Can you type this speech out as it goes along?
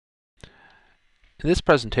In this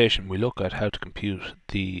presentation, we look at how to compute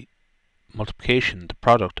the multiplication, the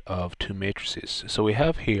product of two matrices. So we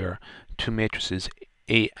have here two matrices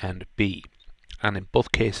A and B, and in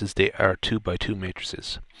both cases they are 2 by 2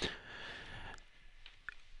 matrices.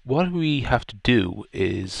 What we have to do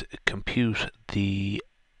is compute the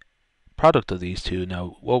product of these two.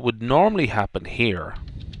 Now, what would normally happen here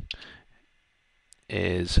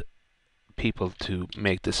is people to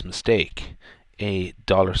make this mistake: A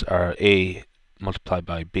multiplied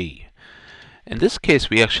by B. In this case,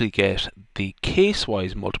 we actually get the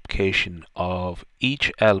case-wise multiplication of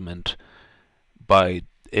each element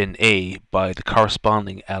in A by the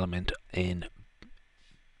corresponding element in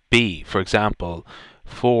B. For example,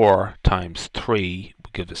 4 times 3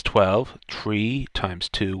 would give us 12. 3 times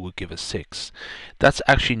 2 would give us 6. That's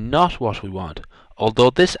actually not what we want, although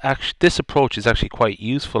this approach is actually quite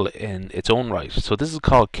useful in its own right. So this is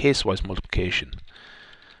called case-wise multiplication,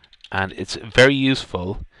 and it's very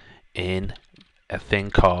useful in a thing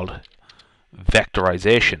called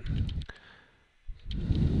vectorization.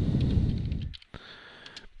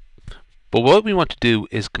 But what we want to do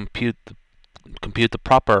is compute the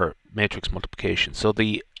proper matrix multiplication. So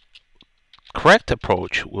the correct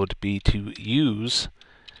approach would be to use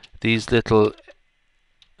these little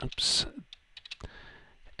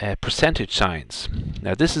percentage signs.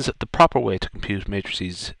 Now this is the proper way to compute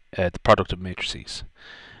matrices, the product of matrices.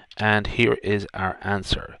 And here is our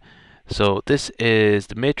answer. So this is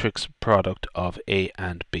the matrix product of A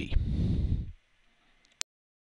and B.